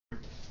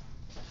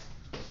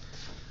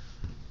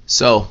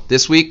So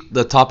this week,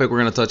 the topic we're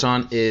going to touch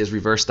on is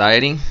reverse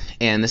dieting,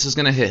 and this is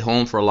going to hit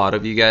home for a lot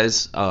of you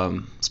guys,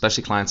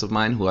 especially clients of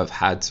mine who have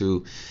had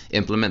to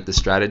implement this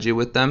strategy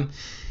with them.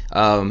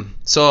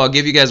 So I'll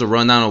give you guys a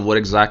rundown of what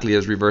exactly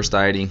is reverse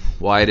dieting,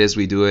 why it is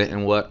we do it,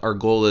 and what our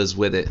goal is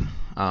with it.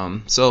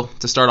 So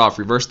to start off,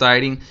 reverse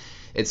dieting,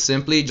 it's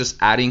simply just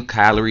adding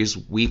calories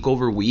week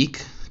over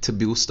week to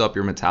boost up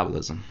your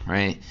metabolism,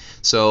 right?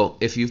 So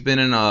if you've been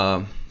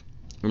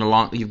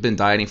you've been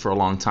dieting for a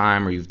long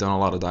time, or you've done a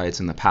lot of diets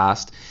in the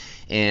past,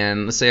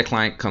 and let's say a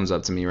client comes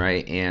up to me,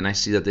 right, and I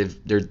see that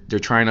they're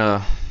trying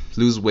to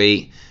lose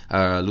weight,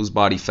 lose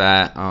body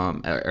fat,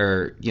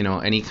 or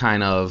any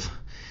kind of,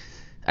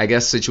 I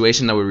guess,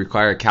 situation that would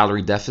require a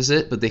calorie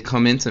deficit, but they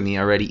come into me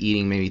already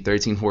eating maybe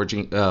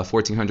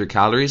 1,400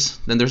 calories,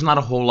 then there's not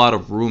a whole lot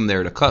of room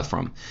there to cut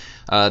from.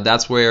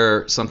 That's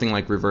where something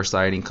like reverse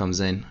dieting comes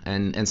in,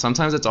 and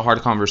sometimes it's a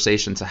hard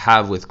conversation to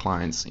have with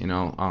clients.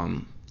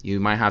 You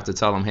might have to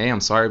tell them, hey,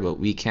 I'm sorry, but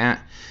we can't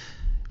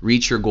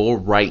reach your goal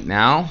right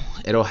now.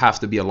 It'll have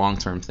to be a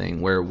long-term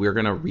thing where we're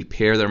going to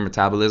repair their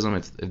metabolism,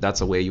 if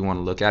that's a way you want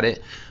to look at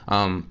it,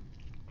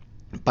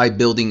 by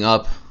building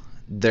up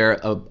their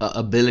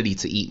ability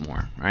to eat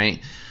more,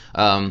 right?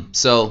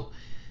 So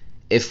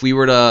if we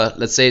were to,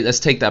 let's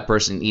take that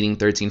person eating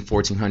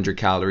 1,400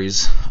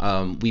 calories,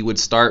 we would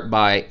start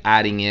by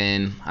adding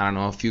in,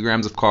 a few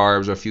grams of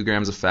carbs or a few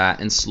grams of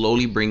fat, and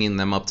slowly bringing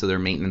them up to their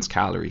maintenance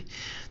calorie.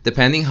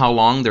 Depending how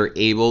long they're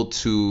able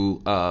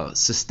to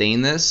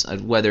sustain this,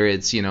 whether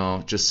it's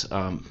just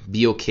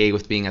be okay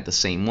with being at the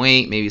same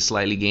weight, maybe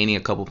slightly gaining a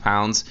couple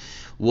pounds,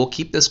 we'll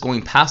keep this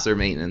going past their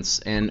maintenance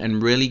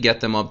and really get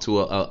them up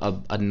to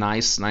a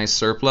nice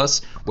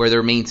surplus where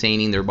they're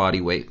maintaining their body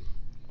weight.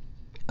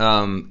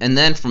 And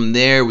then from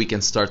there we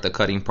can start the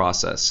cutting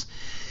process.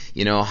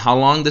 How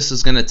long this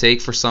is going to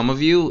take for some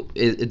of you,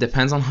 it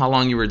depends on how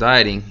long you were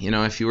dieting.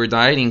 If you were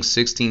dieting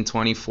 16,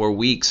 24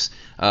 weeks,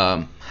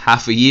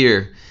 half a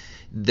year,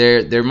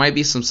 there might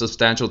be some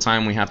substantial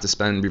time we have to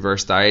spend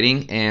reverse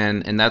dieting,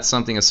 and that's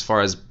something, as far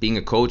as being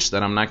a coach,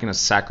 that I'm not going to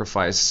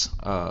sacrifice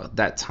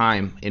that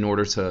time in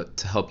order to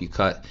help you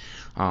cut.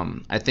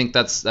 I think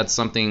that's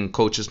something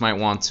coaches might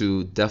want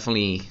to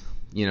definitely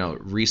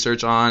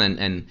research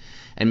on,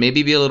 and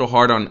maybe be a little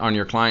hard on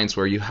your clients,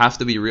 where you have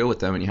to be real with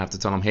them and you have to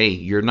tell them, hey,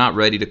 you're not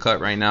ready to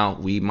cut right now.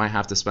 We might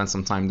have to spend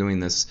some time doing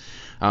this.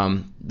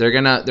 They're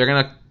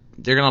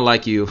gonna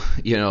like you,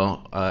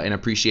 and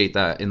appreciate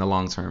that in the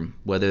long term,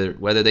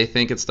 whether they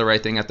think it's the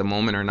right thing at the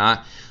moment or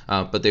not,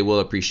 but they will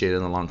appreciate it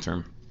in the long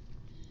term.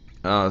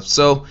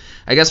 So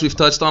I guess we've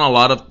touched on a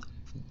lot of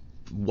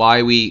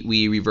why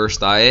we reverse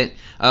diet,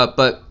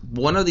 but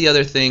one of the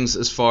other things,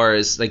 as far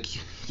as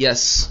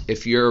yes,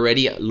 if you're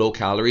already at low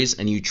calories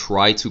and you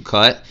try to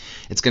cut,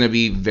 it's going to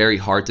be very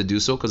hard to do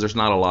so because there's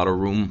not a lot of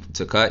room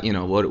to cut.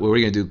 What are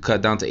we going to do?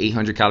 Cut down to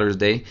 800 calories a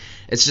day?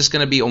 It's just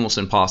going to be almost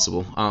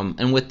impossible.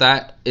 And with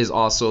that is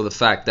also the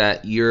fact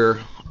that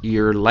you're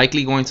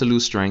likely going to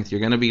lose strength. You're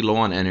going to be low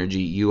on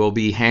energy. You will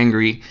be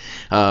hangry,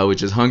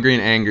 which is hungry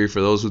and angry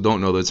for those who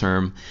don't know the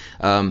term.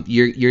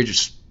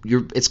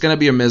 It's going to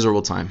be a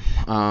miserable time,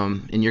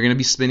 and you're going to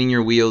be spinning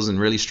your wheels and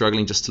really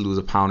struggling just to lose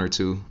a pound or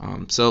two.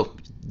 So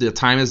the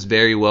time is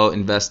very well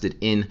invested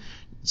in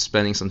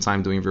spending some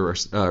time doing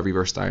reverse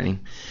dieting.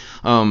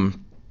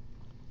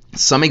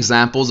 Some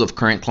examples of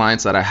current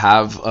clients that I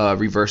have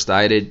reverse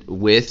dieted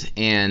with,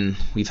 and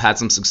we've had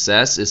some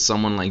success, is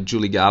someone like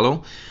Julie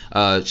Gallo.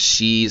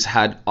 She's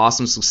had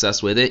awesome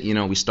success with it.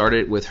 We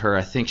started with her,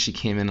 I think she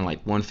came in at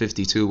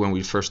 152 when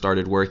we first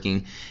started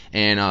working,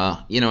 and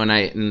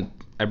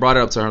I brought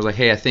it up to her. I was like,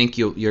 hey, I think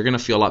you're going to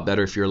feel a lot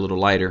better if you're a little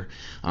lighter.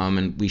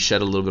 And we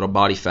shed a little bit of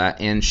body fat.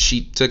 And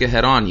she took it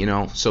head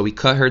on, So we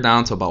cut her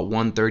down to about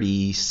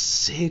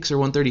 136 or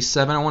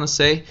 137, I want to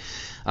say.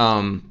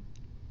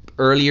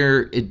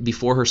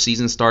 Before her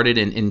season started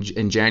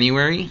in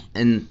January.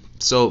 And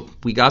so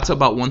we got to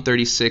about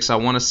 136, I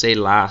want to say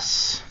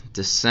last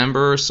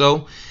December or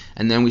so.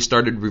 And then we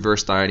started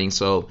reverse dieting.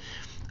 So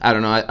I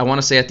don't know, I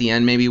want to say at the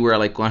end maybe we're at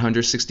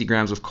 160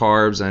 grams of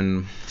carbs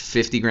and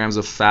 50 grams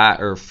of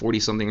fat, or 40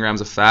 something grams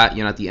of fat,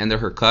 at the end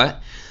of her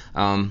cut.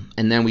 And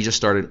then we just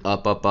started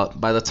up.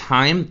 By the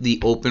time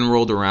the open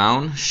rolled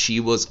around,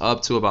 she was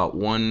up to about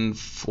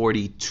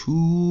 142,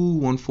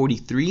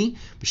 143,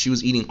 but she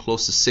was eating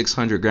close to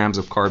 600 grams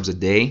of carbs a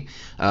day,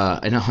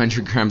 and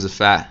 100 grams of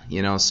fat,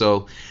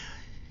 So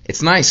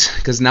it's nice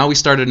because now we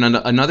started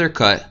another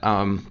cut.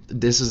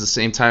 This is the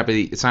same time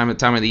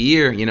of the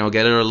year,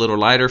 get her a little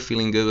lighter,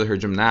 feeling good with her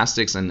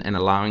gymnastics, and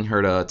allowing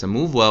her to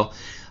move well.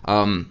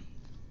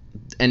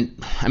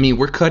 And I mean,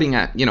 we're cutting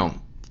at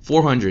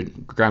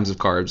 400 grams of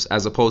carbs,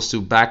 as opposed to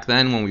back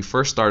then when we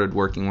first started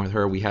working with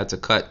her, we had to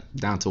cut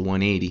down to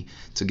 180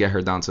 to get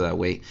her down to that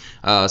weight.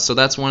 So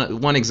that's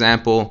one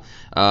example.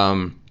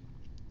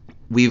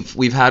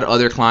 We've had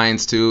other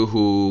clients too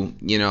who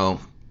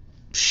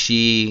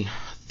she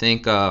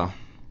think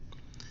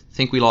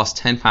we lost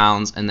 10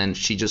 pounds, and then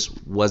she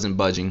just wasn't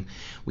budging.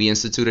 We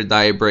instituted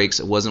diet breaks,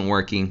 it wasn't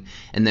working,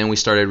 and then we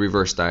started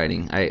reverse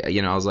dieting.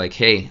 I was like,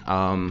 hey,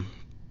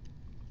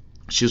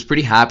 she was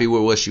pretty happy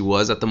with what she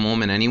was at the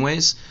moment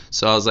anyways.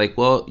 So I was like,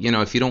 well,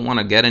 if you don't want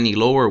to get any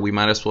lower, we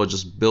might as well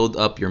just build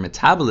up your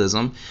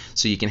metabolism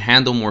so you can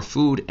handle more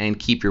food and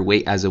keep your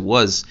weight as it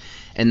was.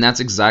 And that's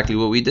exactly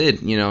what we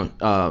did.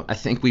 I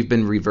think we've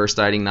been reverse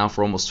dieting now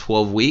for almost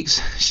 12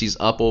 weeks. She's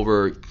up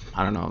over,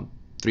 I don't know,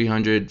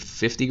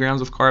 350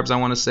 grams of carbs, I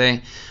want to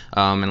say,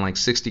 and like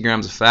 60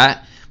 grams of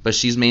fat. But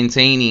she's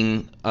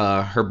maintaining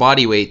her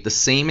body weight, the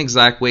same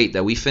exact weight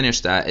that we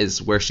finished at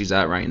is where she's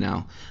at right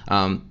now.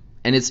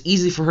 And it's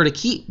easy for her to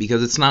keep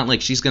because it's not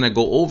like she's going to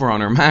go over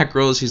on her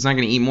macros. She's not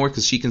going to eat more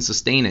because she can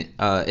sustain it.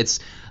 It's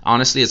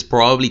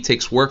probably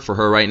takes work for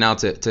her right now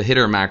to hit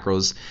her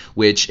macros,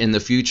 which in the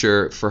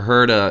future for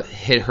her to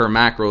hit her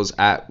macros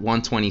at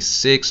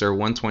 126 or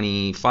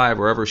 125,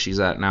 wherever she's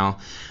at now,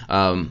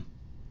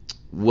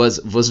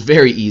 was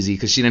very easy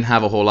because she didn't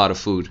have a whole lot of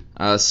food.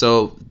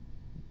 So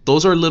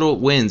those are little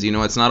wins.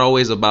 It's not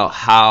always about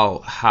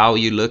how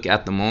you look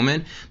at the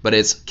moment, but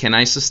it's, can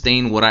I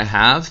sustain what I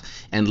have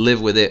and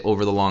live with it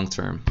over the long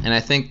term? And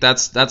I think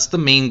that's the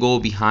main goal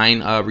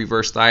behind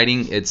reverse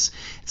dieting. It's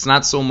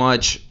not so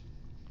much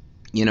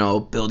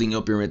building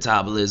up your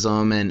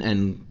metabolism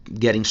and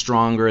getting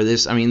stronger.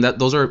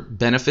 Those are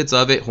benefits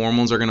of it.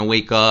 Hormones are going to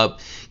wake up.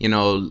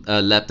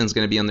 Leptin's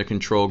going to be under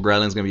control.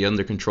 Ghrelin's going to be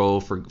under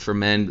control. For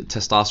men,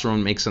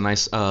 testosterone makes a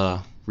nice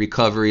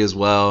recovery as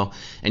well,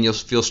 and you'll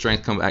feel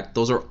strength come back.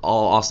 Those are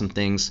all awesome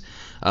things.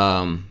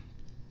 But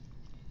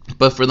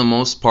for the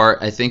most part,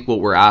 I think what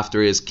we're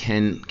after is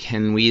can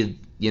we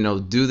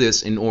do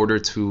this in order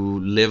to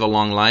live a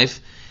long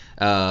life,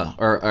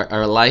 or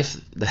a life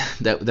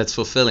that's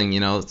fulfilling.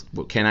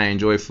 Can I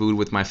enjoy food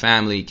with my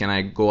family? Can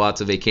I go out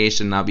to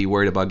vacation, not be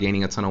worried about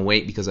gaining a ton of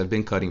weight because I've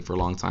been cutting for a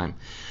long time?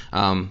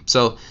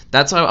 So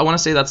that's how I want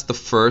to say that's the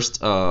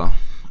first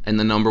and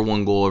the number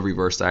one goal of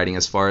reverse dieting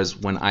as far as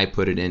when I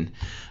put it in.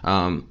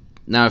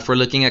 Now, if we're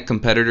looking at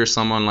competitors,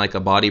 someone like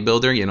a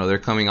bodybuilder, they're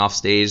coming off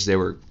stage, they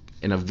were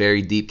in a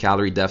very deep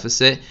calorie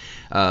deficit.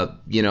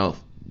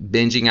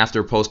 Binging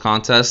after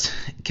post-contest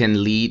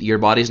can lead, your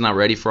body's not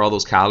ready for all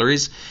those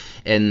calories,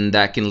 and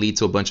that can lead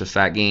to a bunch of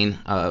fat gain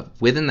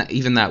within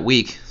even that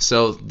week.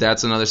 So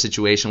that's another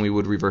situation we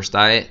would reverse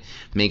diet,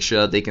 make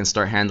sure that they can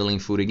start handling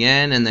food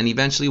again, and then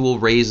eventually we'll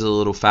raise it a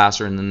little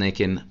faster, and then they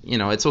can,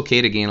 it's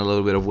okay to gain a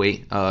little bit of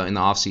weight in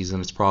the off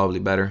season. It's probably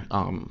better,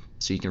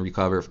 so you can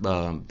recover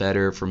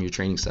better from your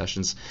training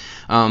sessions.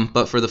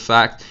 But for the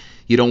fact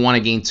you don't want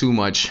to gain too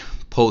much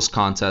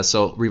post-contest,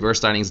 so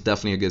reverse dieting is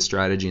definitely a good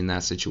strategy in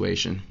that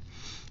situation.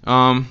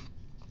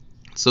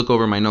 Let's look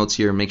over my notes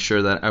here, make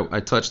sure that I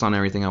touched on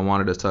everything I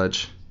wanted to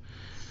touch.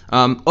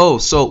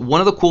 So one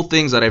of the cool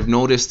things that I've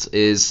noticed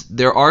is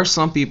there are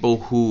some people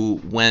who,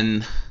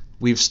 when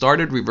we've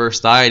started reverse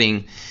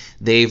dieting,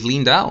 they've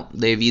leaned out.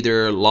 They've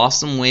either lost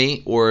some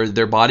weight or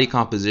their body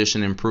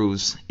composition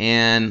improves.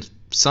 And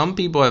some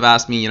people have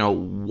asked me,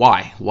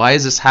 why? Why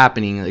is this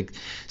happening? Like,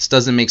 this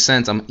doesn't make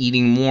sense. I'm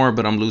eating more,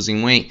 but I'm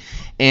losing weight.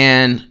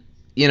 And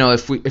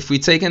if we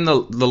take in the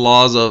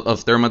laws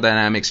of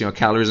thermodynamics,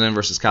 calories in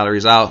versus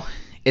calories out,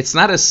 it's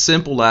not as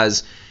simple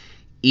as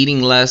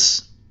eating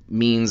less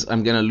means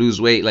I'm going to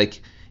lose weight.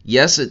 Like,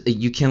 yes,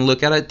 you can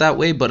look at it that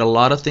way, but a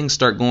lot of things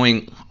start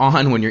going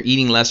on when you're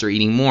eating less or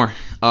eating more.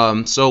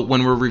 So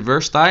when we're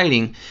reverse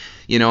dieting,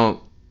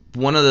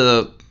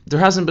 there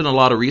hasn't been a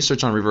lot of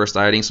research on reverse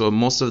dieting, so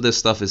most of this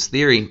stuff is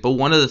theory. But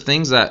one of the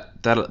things that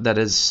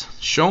is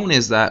shown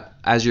is that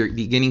as you're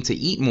beginning to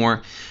eat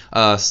more,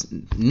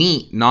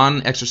 NEAT,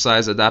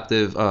 non-exercise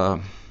adaptive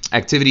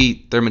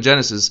activity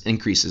thermogenesis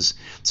increases.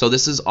 So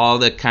this is all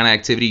the kind of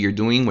activity you're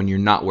doing when you're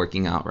not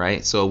working out,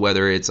 right? So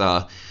whether it's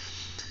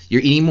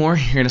you're eating more,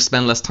 you're going to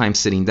spend less time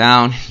sitting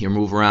down, you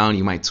move around,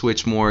 you might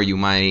twitch more, you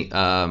might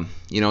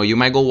you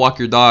might go walk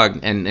your dog,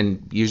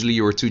 and usually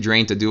you were too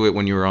drained to do it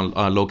when you were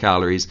on low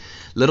calories.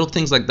 Little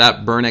things like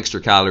that burn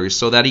extra calories,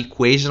 so that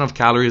equation of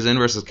calories in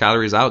versus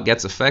calories out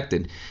gets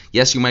affected.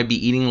 Yes, you might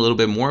be eating a little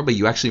bit more, but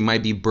you actually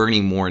might be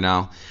burning more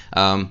now,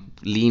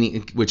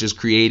 leaning, which is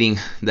creating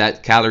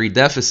that calorie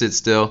deficit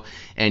still,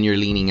 and you're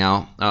leaning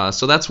out.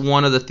 So that's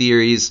one of the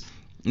theories.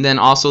 And then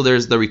also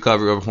there's the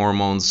recovery of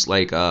hormones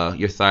like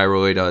your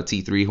thyroid,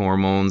 T3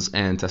 hormones,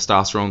 and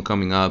testosterone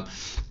coming up.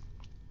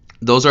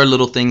 Those are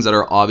little things that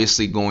are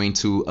obviously going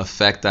to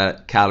affect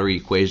that calorie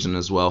equation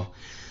as well.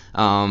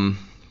 And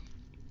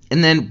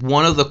then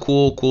one of the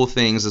cool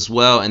things as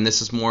well, and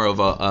this is more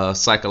of a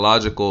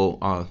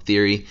psychological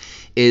theory,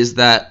 is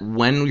that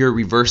when you're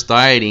reverse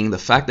dieting, the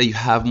fact that you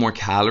have more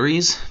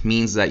calories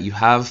means that you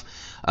have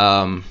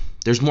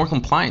there's more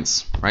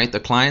compliance, right?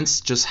 The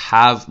clients just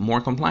have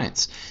more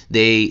compliance.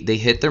 They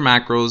hit their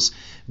macros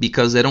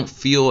because they don't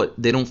feel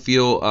they don't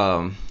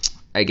feel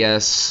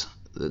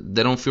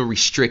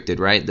restricted,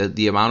 right?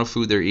 The amount of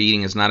food they're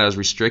eating is not as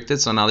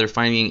restricted, so now they're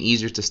finding it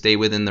easier to stay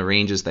within the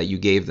ranges that you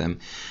gave them,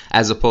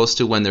 as opposed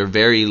to when they're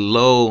very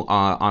low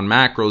on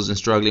macros and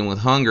struggling with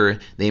hunger,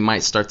 they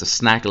might start to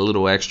snack a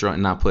little extra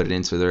and not put it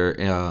into their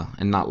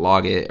and not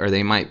log it, or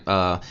they might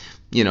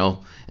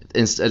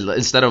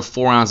instead of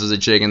 4 ounces of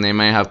chicken, they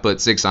might have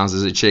put 6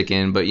 ounces of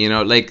chicken. But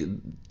like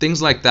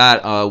things like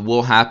that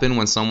will happen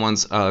when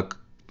someone's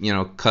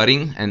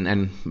cutting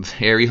and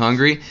very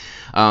hungry.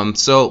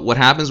 So what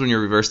happens when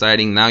you're reverse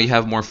dieting? Now you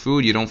have more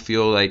food. You don't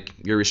feel like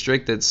you're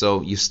restricted,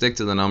 so you stick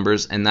to the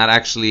numbers, and that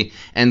actually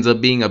ends up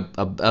being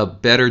a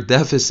better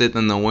deficit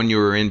than the one you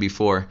were in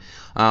before.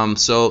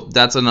 So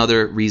that's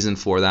another reason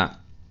for that.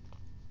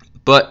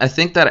 But I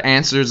think that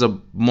answers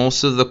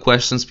most of the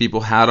questions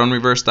people had on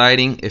reverse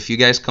dieting. If you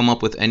guys come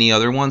up with any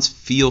other ones,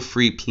 feel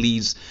free,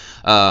 please,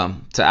 to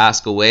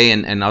ask away,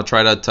 and I'll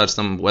try to touch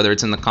them, whether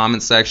it's in the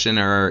comment section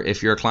or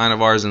if you're a client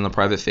of ours in the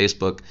private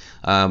Facebook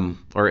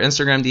or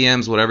Instagram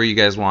DMs, whatever you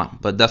guys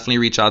want. But definitely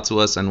reach out to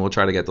us, and we'll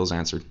try to get those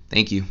answered.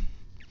 Thank you.